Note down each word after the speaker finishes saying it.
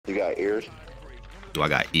You got ears? Do I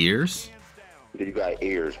got ears? You got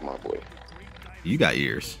ears, my boy. You got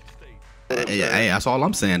ears. Hey, that's all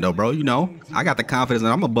I'm saying though, bro. You know, I got the confidence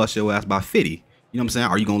that I'm gonna bust your ass by 50. You know what I'm saying?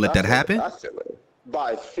 Are you gonna let that happen? I feel it.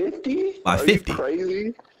 By 50? By 50? Are you crazy?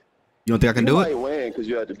 You don't think I can do it? You might win because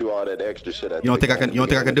you had to do all that extra shit. You don't think I can? You don't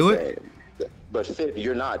think I can do it? But 50,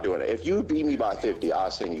 you're not doing it. If you beat me by 50,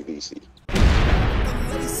 I'll send you VC.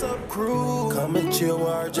 Lace up crew, come and chill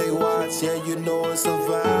with RjWatts, yeah, you know it's a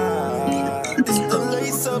vibe. It's the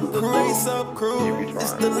lace up crew,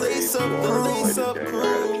 it's the lace up crew.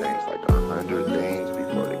 I gotta change like 100 things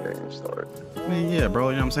before the game starts. I mean, yeah, bro.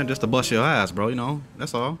 You know what I'm saying? Just to bust your ass, bro. You know,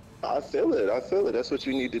 that's all. I feel it. That's what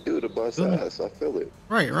you need to do to bust ass. I feel it.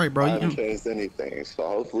 Right, bro. I haven't changed anything, so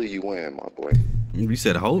hopefully you win, my boy. You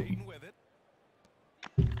said hope.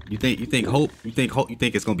 You think hope? You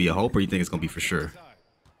think it's gonna be a hope, or you think it's gonna be for sure?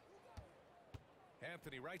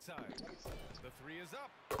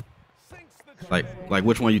 Like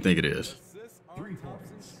which one you think it is?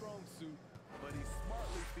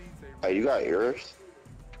 Hey, you got ears?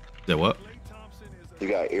 That what? You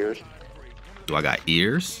got ears? Do I got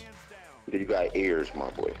ears? You got ears, my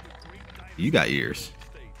boy. You got ears.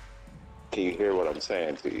 Can you hear what I'm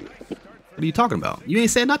saying to you? What are you talking about? You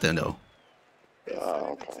ain't said nothing though.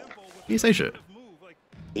 Okay. You ain't say shit.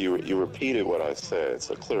 You repeated what I said,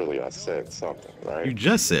 so clearly I said something, right? You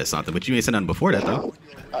just said something, but you ain't said nothing before that though.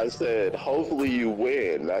 I said, hopefully you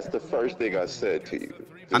win. That's the first thing I said to you.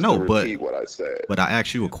 I know, but repeat what I said. But I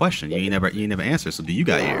asked you a question. You ain't never answered. So do you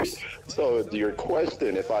got ears? So your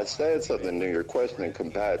question, if I said something, then your question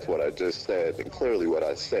combats what I just said, and clearly what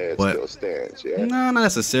I said still stands. Yeah. No, not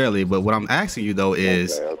necessarily. But what I'm asking you though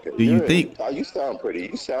is, do you think? You sound pretty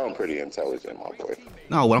intelligent, my boy.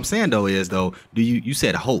 No, what I'm saying though is do you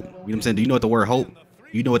said hope? You know what I'm saying? Do you know what the word hope?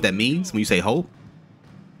 You know what that means when you say hope?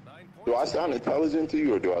 Do I sound intelligent to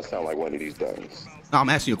you, or do I sound like one of these dummies? No, I'm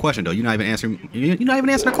asking you a question though. You're not even answering. You're not even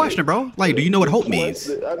answering the question, bro. Like, do you know what hope means?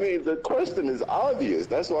 I mean, the question is obvious.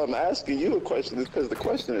 That's why I'm asking you a question. Is because the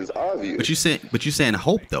question is obvious. But you saying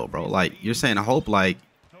hope though, bro. Like you're saying hope, like.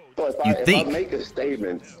 So if I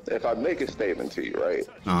make a statement to you, right?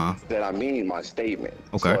 Then I mean my statement.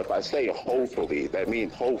 Okay. So if I say hopefully, that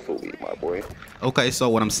means hopefully, my boy. Okay, so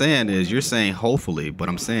what I'm saying is you're saying hopefully, but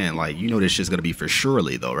I'm saying like you know this shit's gonna be for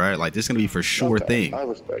surely though, right? Like this is gonna be for sure thing. I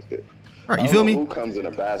respect it. All right, you feel me? Who comes in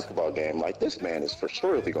a basketball game like this man is for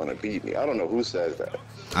surely gonna beat me? I don't know who says that.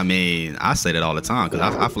 I mean, I say that all the time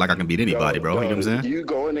because I feel like I can beat anybody, bro. You know what I'm saying? You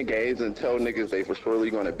go into games and tell niggas they for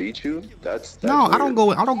surely gonna beat you? That's no, weird.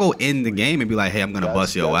 I don't go in the game and be like, hey, I'm gonna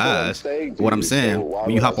bust your ass. What I'm saying,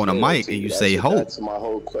 when you hop on a mic and you say hope. That's my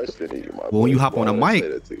whole question to you, my well, when you hop on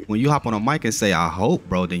a mic, and say I hope,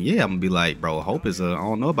 bro, then yeah, I'm gonna be like, bro, hope is I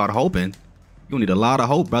don't know about hoping. You need a lot of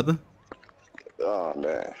hope, brother. Oh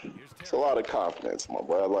man. It's a lot of confidence, my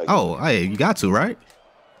boy. I like hey, you got to, right?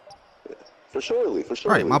 For surely.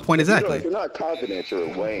 Right, my point exactly. If you're not confident, you're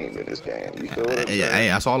lame in this game. You feel what I'm saying? Hey,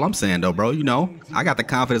 that's all I'm saying, though, bro. You know, I got the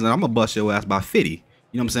confidence that I'm gonna bust your ass by 50. You know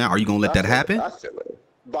what I'm saying? Are you gonna let that happen? I feel it.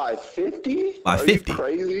 By 50? By 50? You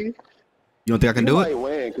crazy? You don't think I can do it? You might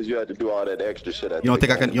win because you had to do all that extra shit. You don't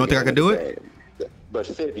think I can do it? But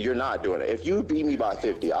 50, you're not doing it. If you beat me by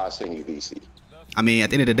 50, I'll send you VC. I mean, at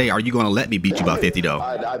the end of the day, are you going to let me beat you by 50 though? Or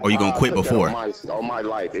are you going to quit before? On my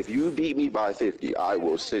life, if you beat me by 50, I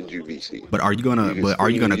will send you VC. But are you going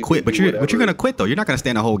to quit? But you're going to quit though. You're not going to stay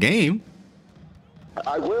in the whole game.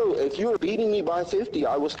 I will. If you're beating me by 50,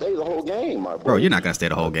 I will stay the whole game, my boy. Bro, you're not going to stay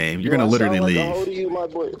the whole game. You're going to literally leave. How old are you, my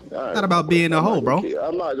boy? Right, not about being a hoe, bro.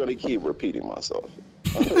 I'm not going to keep repeating myself.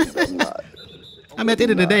 I'm not. I mean, at the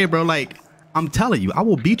end of the day, bro, like, I'm telling you, I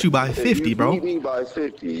will beat you by 50, bro. If you beat me by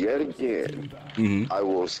 50 yet again, I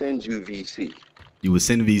will send you VC. You will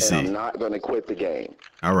send VC. And I'm not going to quit the game.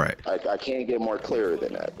 All right. I can't get more clear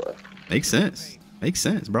than that, bro. Makes sense. Makes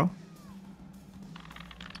sense, bro.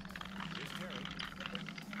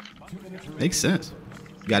 Makes sense.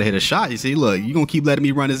 You got to hit a shot. You see, look, you going to keep letting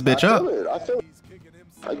me run this bitch up. I feel it.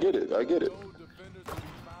 I get it.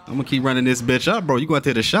 I'm going to keep running this bitch up, bro. You going to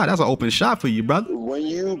hit a shot. That's an open shot for you, brother. When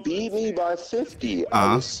you beat me by 50,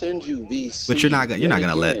 I will send you VC. But you're not going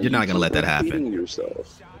to let that happen.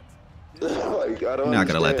 Yourself. Like, you're not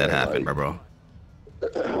going to let that happen, like, bro.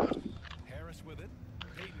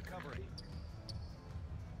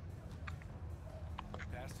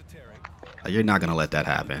 You're not going to let that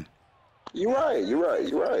happen. You're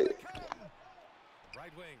right.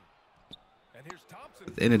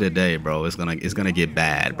 At the end of the day, bro, it's gonna get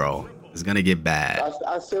bad, bro. It's gonna get bad.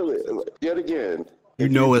 I feel it. Yet again. You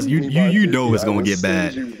know it's you know it's gonna get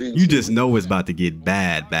bad. You just know it's about to get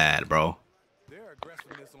bad, bro.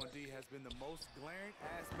 Defensiveness on D has been the most glaring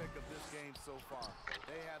aspect of this game so far.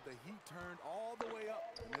 They have the heat turned all the way up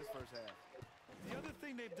in this first half. The other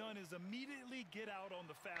thing they've done is immediately get out on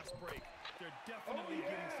the fast break. They're definitely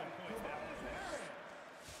getting some points that way.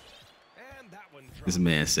 And that one This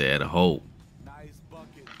man said, "Hope." nice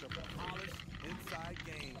bucket to polish inside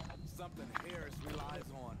game. Something Harris relies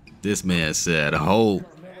on. This man said, "Hope."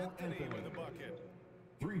 Anthony with a bucket.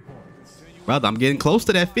 3 points. Brother, I'm getting close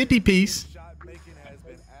to that 50 piece. Shot making has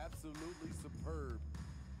been absolutely superb.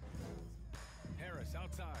 Harris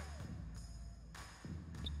outside.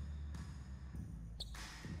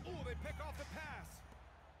 Oh, they pick off the pass.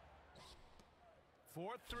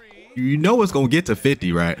 4-3. You know it's gonna get to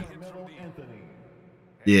 50, right?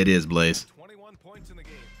 Yeah, it is, Blaze. 21 points in the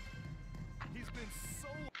game. He's been so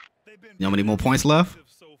they've been You know how many more points left?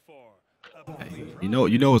 so far. Hey, you know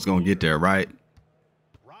it's gonna get there, right?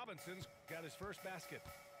 Robinson's got his first basket.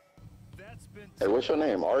 That's been Hey, what's your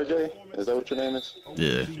name? RJ? Is that what your name is?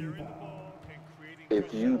 Yeah.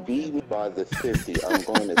 If you beat me by the 50, I'm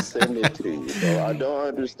going to send it to you. So I don't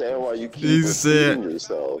understand why you keep He said- repeating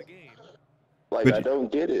yourself. Like, But- I don't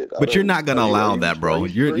get it. But you're not gonna allow that, bro.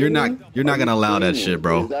 You're not gonna allow that shit,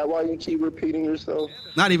 bro. Is that why you keep repeating yourself?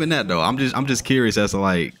 Not even that though. I'm just curious as to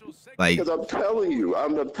like Because I'm telling you,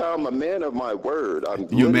 I'm a man of my word. I'm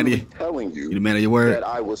You a man literally of- telling you you the man of your word. that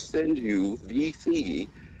I will send you VC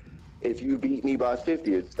if you beat me by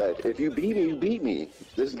 50. It's that if you beat me, you beat me.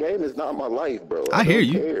 This game is not my life, bro. I hear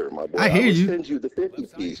don't you. care, my boy. I hear will you. send you the 50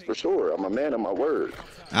 piece for sure. I'm a man of my word.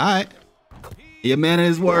 All right. Your man of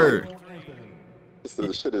his word.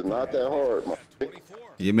 This shit is not that hard, my boy.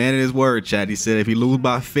 Your man of his word, Chad. He said if he lose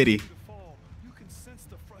by 50. you can sense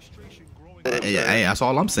the frustration growing. Hey, that's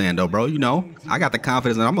all I'm saying though, bro. You know, I got the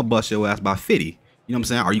confidence that I'm gonna bust your ass by 50. You know what I'm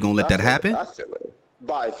saying? Are you gonna let that happen? I feel it.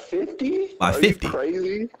 By 50? By Are 50. You crazy?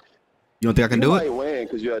 You don't think I can You do might it? win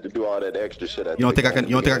because you had to do all that extra shit. You don't think I can?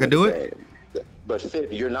 You don't think I can do it? But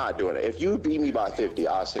 50, you're not doing it. If you beat me by 50,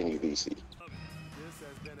 I'll send you VC. This has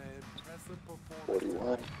been an impressive performance.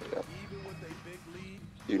 41. Yeah. Even with a big lead,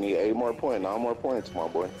 You need 8 more points, 9 more points, my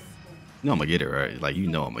boy. You know I'm gonna get it right. Like you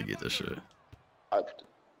know I'm gonna get this shit. I,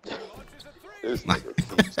 this nigga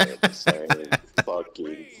keeps saying the same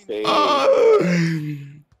fucking thing.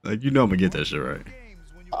 Like you know I'm gonna get that shit right.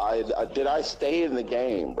 Did I stay in the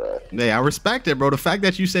game, bro? Hey, I respect it, bro. The fact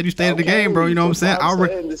that you said you stayed in the game, bro. You know what I'm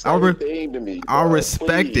saying? I'll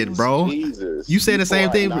respect it, bro. Jesus. You say the same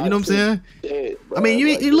thing, you know what I'm saying? I mean,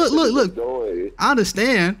 you look. I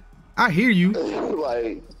understand. I hear you.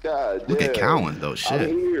 Like, God damn. Look at Cowan though, I'm shit.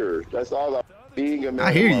 here. That's all I'm being a man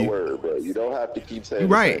I hear of my you. word, bro. You don't have to keep saying You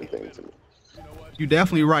the right. same thing to me. You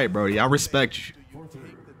definitely right, Brody. I respect you.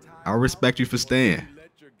 I respect you for staying. let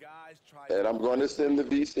your guys try. And I'm going to send the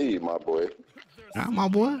VC, my boy. My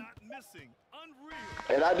boy. Missing. Unreal.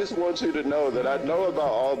 And I just want you to know that I know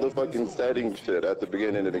about all the fucking setting shit at the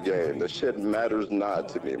beginning of the game. The shit matters not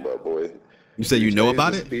to me, my boy. You say you know change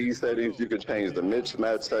about the it? Speed settings, you can change the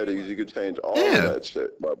mismatch settings, you can change all Yeah. of that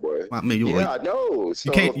shit, my boy. I mean, I know.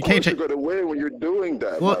 So can't- of you can't course you're gonna win when you're doing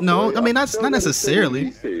that. Well, my no, boy. I mean, I'm that's still not gonna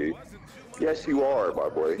necessarily. send you VC. Yes, you are, my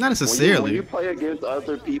boy. Not necessarily. When you play against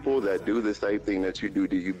other people that do the same thing that you do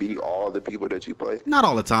you beat all the people that you play? Not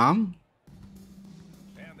all the time.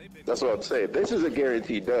 That's what I'm saying. This is a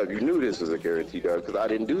guaranteed dub. You knew this was a guaranteed dub because I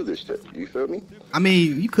didn't do this shit. You feel me? I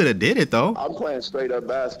mean, you could have did it though. I'm playing straight up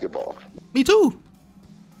basketball. Me too.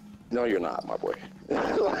 No, you're not, my boy.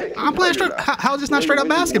 Like, I'm playing no, straight. you're not. How is this not straight up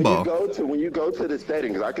basketball? When you go to the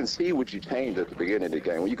settings, I can see what you changed at the beginning of the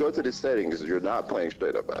game. When you go to the settings, you're not playing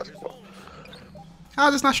straight up basketball. How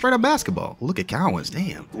is this not straight up basketball? Look at Cowens,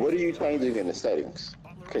 damn. What are you changing in the settings?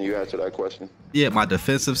 Can you answer that question? Yeah, my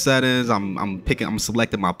defensive settings. I'm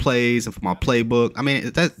selecting my plays and for my playbook. I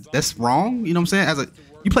mean, that's wrong. You know what I'm saying?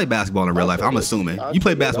 You play basketball in real life. I'm assuming you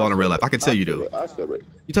play basketball in real life. I can tell you do. I feel it.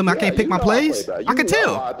 You tell me I can't pick my plays? I can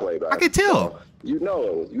tell. I can tell. You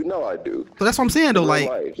know I do. So that's what I'm saying though. Real Like,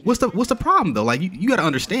 life. what's the problem though? Like, you got to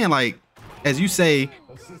understand. Like, as you say,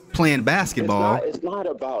 playing basketball. It's not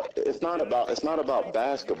about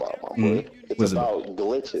basketball, my boy. It's What is it? about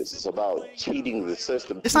glitches. It's about cheating the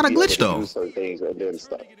system. It's to not a be able glitch, to though. do certain things and then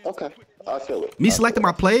stuff. Okay, I feel it. Me I feel selecting it.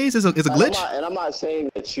 my plays is a glitch. And I'm not saying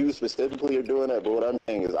that you specifically are doing that, but what I'm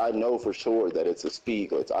saying is I know for sure that it's a speed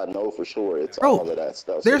glitch. I know for sure it's Bro, all of that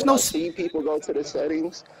stuff. there's when no I see people go to the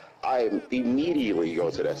settings, I immediately go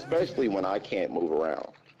to that, especially when I can't move around.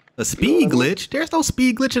 A speed what I mean? glitch? There's no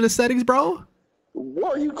speed glitch in the settings, bro.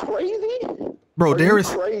 What, are you crazy? Bro, Are there you is.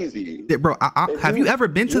 crazy. Bro, If have you ever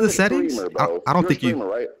been to you're the a settings? streamer, bro. I don't You're think a streamer,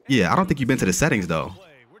 right? Yeah, I don't think you've been to the settings though.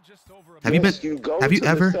 Have you Yes, been? go Have you to the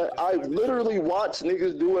ever? I literally watch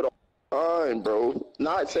niggas do it fine, bro.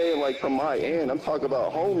 Not saying like from my end. I'm talking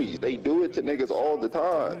about homies. They do it to niggas all the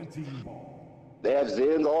time. They have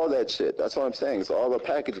Zens, all that shit. That's what I'm saying. It's all a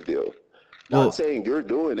package deal. Not saying you're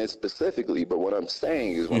doing it specifically, but what I'm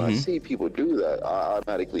saying is when I see people do that, I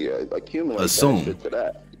automatically accumulate that shit to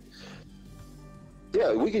that.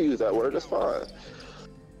 Yeah, we can use that word. That's fine.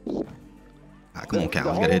 Come on,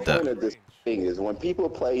 Cal. You gotta hit that. The whole point of this thing is when people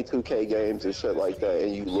play 2K games and shit like that,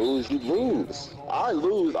 and you lose, you lose. I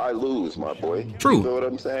lose, my boy. True. You know what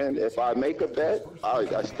I'm saying? If I make a bet, I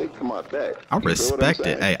stick to my bet. I respect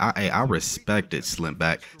it. Hey, I respect it, Slick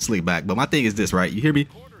back. But my thing is this, right? You hear me?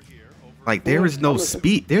 Like there is no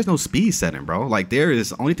speed. There's no speed setting, bro. Like there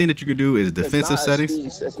is only thing that you can do is defensive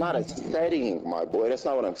settings. It's not a setting, my boy. That's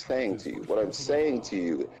not what I'm saying to you. What I'm saying to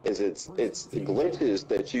you is it's glitches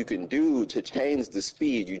that you can do to change the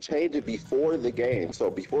speed. You change it before the game.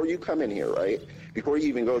 So before you come in here, right? Before you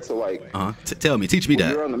even go to like tell me, teach me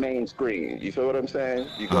that. You're on the main screen. You feel what I'm saying?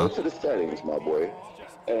 You go to the settings, my boy.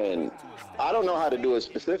 And I don't know how to do it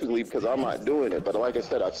specifically because I'm not doing it. But like I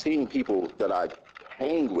said, I've seen people that I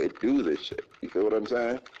hang with do this shit. You feel what I'm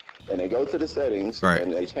saying? And they go to the settings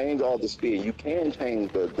and they change all the speed. You can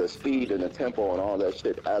change the speed and the tempo and all that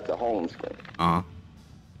shit at the home screen.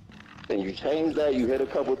 And you change that, you hit a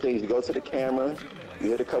couple things, you go to the camera, you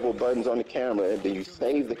hit a couple buttons on the camera, and then you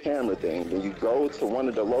save the camera thing. Then you go to one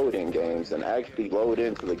of the load-in games and actually load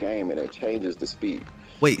into the game and it changes the speed.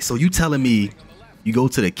 Wait, so you telling me you go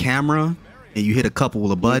to the camera and you hit a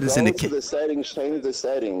couple of buttons and the settings, change the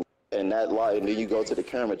settings. And that light, and then you go to the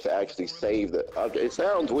camera to actually save the. It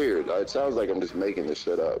sounds weird. It sounds like I'm just making this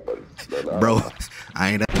shit up, but bro,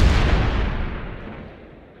 I ain't.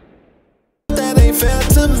 That ain't fair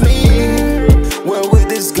to me. Where would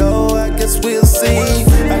this go? I guess we'll see.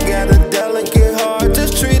 I got a delicate heart,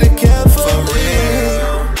 just treat it carefully.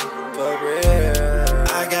 For real.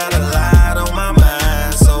 I got a lot on my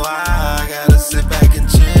mind, so I gotta sit back and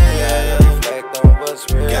chill.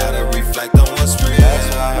 Gotta reflect on what's real.